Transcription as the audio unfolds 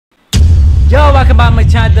Yo, welcome back to my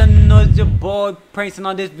channel. Know it's your boy Prince, and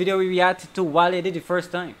on this video we reacted to Wale. Did the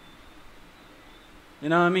first time. You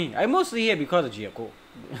know what I mean? I mostly here because of J. Cole.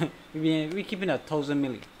 we keeping a 1,000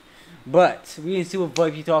 million. But we didn't see what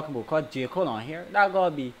vibe you talking about. Cause J. Cole on here. That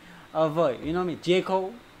gotta be a vibe. You know what I mean? J.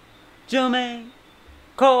 Cole, Jermaine,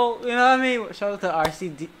 Cole. You know what I mean? Shout out to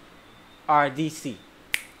RDC.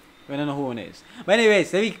 We don't know who it is. But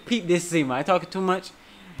anyways, let me peep this scene, man. I talking too much.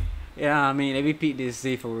 Yeah, you know what I mean, let me peep this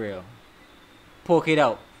scene for real. Poke it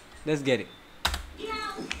out. Let's get it.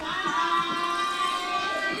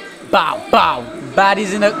 Bow, bow.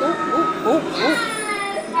 Bodies in the. Ooh, ooh,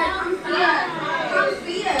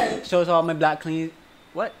 ooh. Shows all my black queens.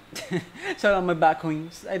 What? Shows all my black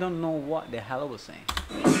queens. I don't know what the hell I was saying.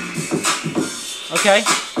 Okay.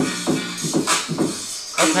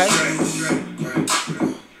 Okay.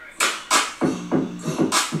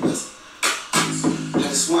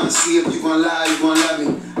 Want to see if you gonna lie, you gonna love me.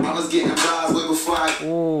 I was getting bras way before I.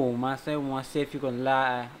 Oh, my son want to see if you gonna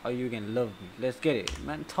lie or you gonna love me. Let's get it,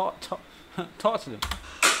 man. Talk to them.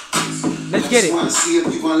 Let's get it. Want to see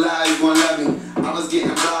if you gonna lie, you gonna love me. I was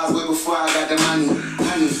getting bras way before I got the money.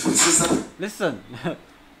 Listen,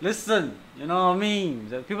 listen. You know what I mean?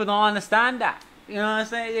 The people don't understand that. You know what I'm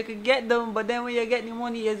saying? You can get them, but then when you get the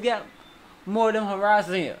money, you get more of them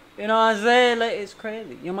harassing you. You know what I'm saying? Like, it's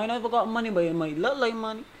crazy. You might not have got money, but you might look like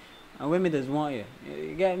money. And women just want you.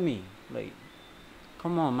 You get me? Like,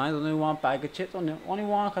 come on, man. I only want a bag of chips. Only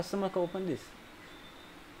one customer can open this.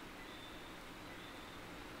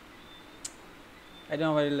 I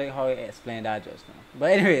don't really like how I explained that just now.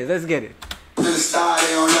 But anyways, let's get it. The star,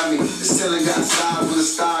 they don't love me. The ceiling got stars with a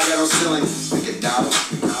star got no ceiling. Stick it down,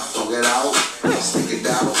 poke it out. Stick it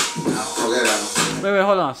down, poke it out. Wait,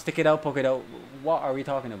 hold on. Stick it out, poke it out. What are we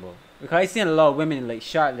talking about? Because I seen a lot of women in like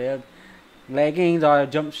short leggings or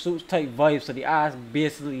jumpsuits type vibes, so the ass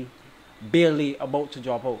basically barely about to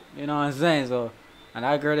drop out. You know what I'm saying? So, and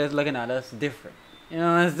that girl that's looking at us different. You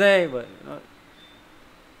know what I'm saying? But you know,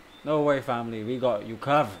 no worry, family. We got you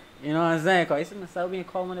covered. You know what I'm saying? Cause I see myself being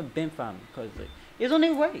called one of the Ben family. Cause like, it's only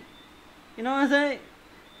right. You know what I'm saying?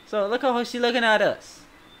 So look at how she looking at us.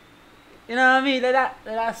 You know what I mean? Let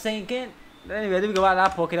that sink in. But anyway, let me go out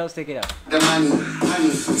and poke it out, stick it out. The money,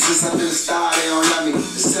 since I've been a star, they don't love me. The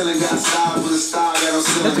ceiling got stars with a star got no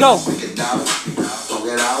ceiling. Let's go. Stick it down, poke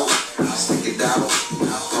it out. Stick it down,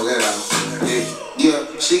 poke it out.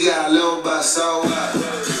 Yeah, she got a little butt, so what?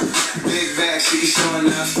 Big bag, she showing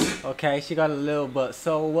up. Okay, she got a little butt,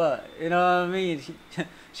 so what? You know what I mean?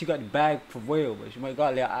 She got the bag for real, but she might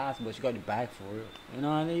got a little ass, but she got the bag for real. You know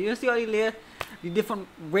what I mean? You see all the different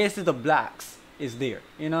races of blacks is there.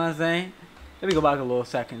 You know what I'm saying? Let me go back a little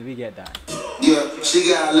second. Let me get that. Yeah, she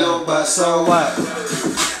got a little butt, so what?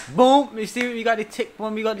 Boom! You see, we got the thick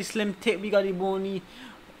one, we got the slim tip, we got the bony.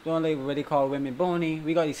 Don't like what they call women bony.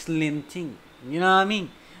 We got the slim thing. You know what I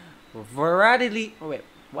mean? Variety. Oh wait,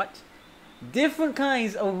 what? Different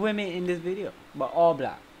kinds of women in this video, but all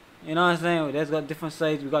black. You know what I'm saying? There's got different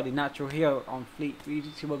sides. We got the natural hair on fleek. We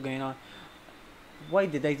see what's going on. Why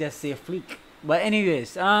did I just say fleek? But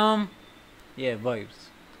anyways, yeah, vibes.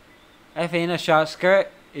 If it ain't a short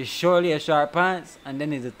skirt, it's surely a short pants, and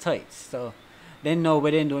then it's a tights. So they know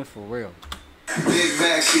what they're doing for real. Big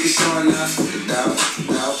bag, she showing up. Poke it down,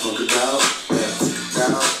 poke it down,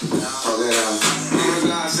 down, poke it down. Oh my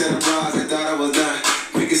God, said the bras, they thought I was done.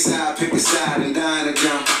 Pick a side, and dying to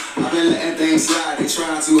jump. I've been letting things slide, they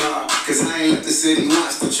trying too hard. Cause I ain't left the city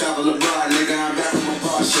once to travel abroad. Nigga, I'm back on my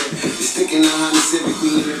bar shit. You're sticking on Honda Civic,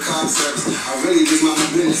 we in the concerts. I really just mind my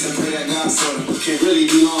business and pray that God sort of. Can't really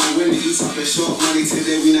be long winded. You talking short money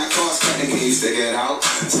today, we not cost cutting. Can you stick it out?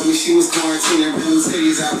 Told me she was quarantining, bring the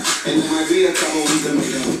titties out. And there might be a couple weeks to make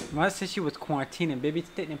them. I said she was quarantining, baby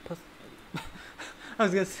sticking pussy. I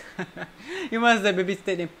was gonna say, you must say baby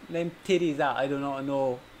sticking them titties out. I do not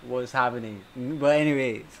know what's happening. But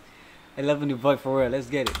anyways, I love a new boy for real. Let's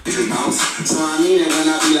get it. So I mean it when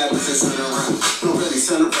I be like, what's this turn around? Don't really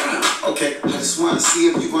turn around. Okay, I just wanna see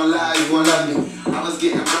if you gon' lie, you gon' love me. I was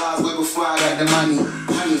getting bras way before I got the money.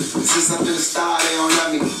 Since I've been a star, they don't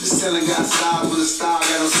love me. The ceiling got stars with a star got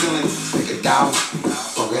no ceiling. Stick it down,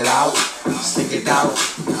 poke it out. Stick it down,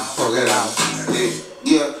 poke it out.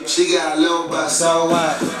 Yeah, she got a little butt, so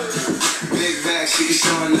what? Big bag, she can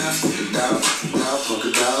showing up. Stick it down, poke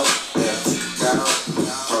it out. Down,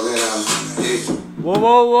 poke it out. Whoa,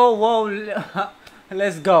 whoa, whoa, whoa.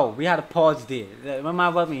 Let's go. We had to pause there. My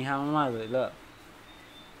mom with me. My mom like, look.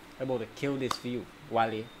 I'm about to kill this for you,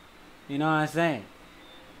 Wale. You know what I'm saying?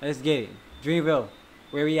 Let's get it. Dreamville,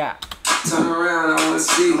 where we at? Turn around, I wanna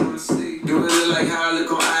see. Do it look like how I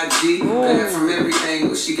look on IG? Bad from every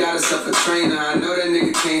angle. She got herself a trainer. I know that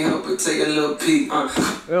nigga can't help but take a little peek.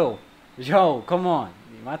 Yo, come on.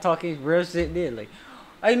 Am I talking real shit there? Like,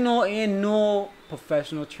 I know ain't no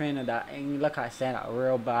professional trainer that ain't like I said a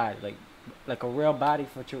real body, like a real body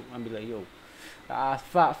for you. And be like, yo, ass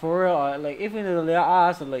fat for real. Or like even the little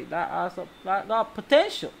ass, like that ass, that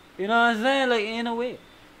potential. You know what I'm saying? Like in a way,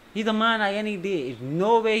 he's a man like any day. There's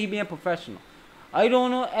no way he being professional. I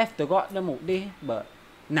don't know if they got them out there, but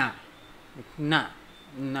nah.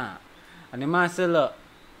 And the man said, look,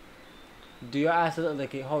 do your ass look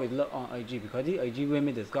like it how it look on IG? Because these IG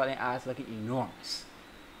women just got their ass looking enormous.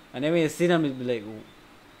 And then when you see them, it be like, ooh,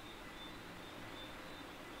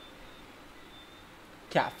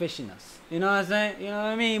 catfishing us. You know what I'm saying? You know what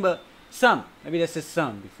I mean? But some, maybe that's just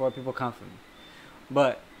some before people come for me.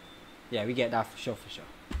 But yeah, we get that for sure.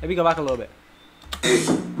 Let me go back a little bit. Hey,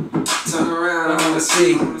 turn around, I wanna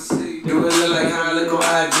see. Do it look like how I look on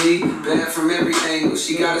IG? Bad from every angle.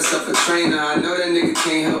 She got herself a trainer. I know that nigga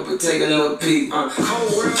can't help but take a little peek.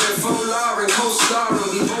 Cold world and full Lauren, co-starring.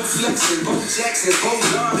 We both flexing, both Jackson, both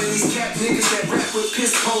Lauren. These cap niggas that rap with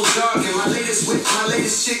piss pole jargon. My latest whip, my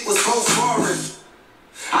latest chick was both foreign.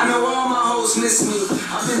 I know all my hoes miss me.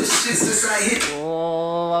 I've been the shit since I hit.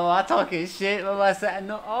 Oh, I talking shit. I said, I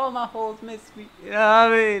know all my hoes miss me. You know what I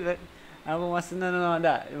mean? Like, I don't want to say nothing on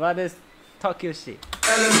that. If I just talk your shit.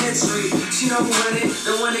 Elementary, she know who run it,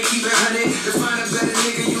 the one that keep it hunted. To find a better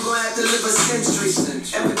nigga, you gon' have to live a century.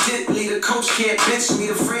 Evidently, the coach can't bench me,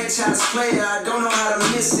 the franchise player. I don't know how to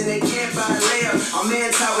miss, and they can't buy a layup. I'm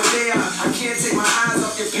anti-what they are. I can't take my eyes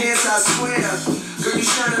off your pants, I swear. Girl, you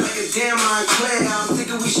shining like a damn Montclair. I'm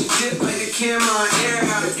thinking we should dip like a camera on air.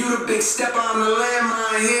 If you the big stepper, I'm the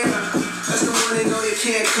landmine here. That's the one they know they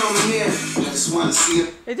can't come here. I just wanna see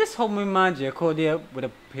it. It just hold me mind you, call there with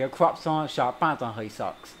a pair of crops on, sharp pants on, high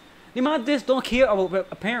socks. The man just don't care about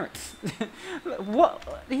appearance.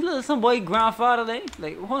 What? He look some boy grandfather there.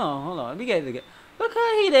 Like, hold on. We get it. Look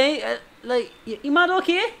how he there. Like, you man don't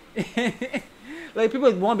care. Like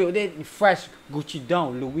people want to be with that fresh Gucci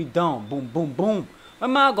down, Louis down, boom, boom, boom. My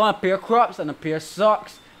man got a pair of crops and a pair of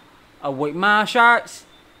socks, a white man shirts.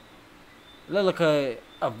 Look like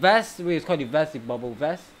a vest. We it's called the vest, the bubble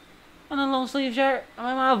vest, and a long sleeve shirt.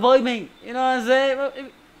 My man vibing. You know what I'm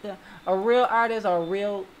saying? A real artist or a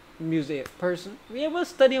real music person. We ever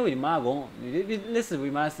studying with my going. Listen, we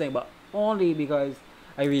might say, but only because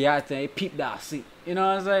I react and I peep that seat. You know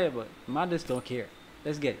what I'm saying? But my just don't care.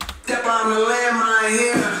 Let's get it. Step on the landmine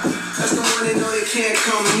here. That's the one they know they can't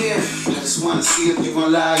come here. I just wanna see if you gon'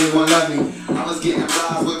 lie, you gon' love me. I was getting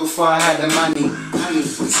robbed way before I had the money.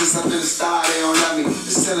 Since I've been a star, they don't love me.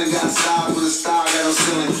 The ceiling got stars with a star got no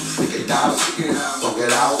ceiling. Stick it out, poke it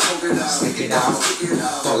out, stick it out,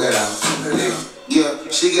 poke it out. Yeah,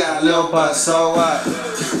 she got a little butt, so what?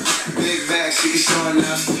 Big back, she can show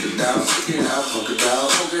enough. Stick it out, poke it out, poke it out,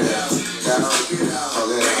 poke it out, poke it out,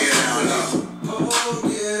 poke it out.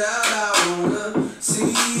 Get out, I wanna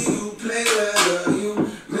see you play whether you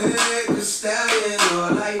make a stallion or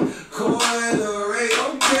like coil ray.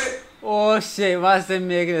 Okay. Oh shit, why say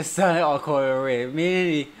making a sound or coil ray?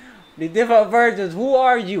 Meaning the different versions. Who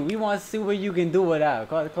are you? We want to see what you can do with that.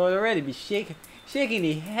 Cause coil ray be shaking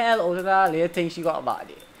the hell out of that little thing she got about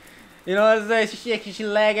it. You know what I'm saying? She shaking, she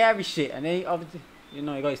leg every shit, and then obviously, you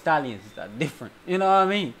know, you got stallions. It's different. You know what I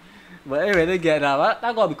mean? But anyway, let's get that.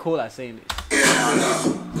 That gotta be cool at saying this.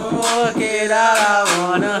 Poke it out, I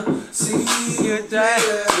wanna see you try.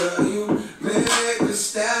 You make a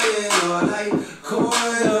stallion or like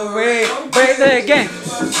coil ray. Break that again.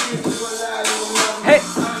 Hey.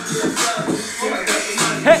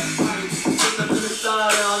 Hey.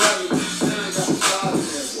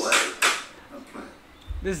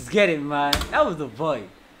 Let's get it, man. That was the vibe.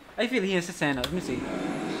 I feel he has to stand up. Let me see.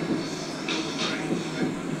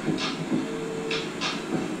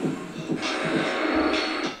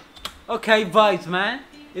 Okay, vibes, man.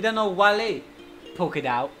 You don't know Wale. Poke it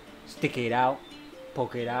out, stick it out,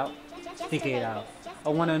 poke it out, stick it out. I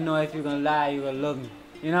wanna know if you're gonna lie, you're gonna love me.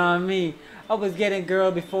 You know what I mean? I was getting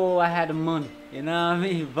girl before I had the money. You know what I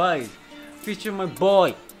mean? Vibes. Feature my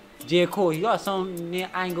boy, J. Cole. He got some near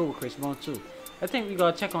angle with Chris Brown too. I think we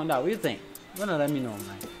gotta check on that. What do you think? You wanna let me know,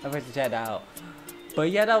 man. I'm ready to check that out. But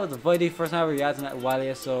yeah, that was the very first time we reacted to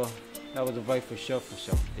Wale, so that was a vibe for sure.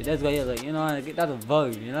 That's why you're like, you know, that's a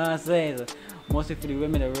vibe, you know what I'm saying? So, mostly for the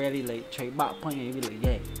women that really like try back point and you be like,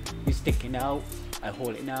 yeah, we sticking out, I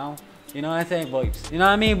hold it now. You know what I'm saying? Vibes. You know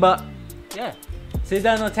what I mean? But yeah. Sit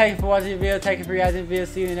down, no, thank you for watching the video, thank you for reacting to the video,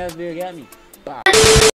 see you in the next video, get me.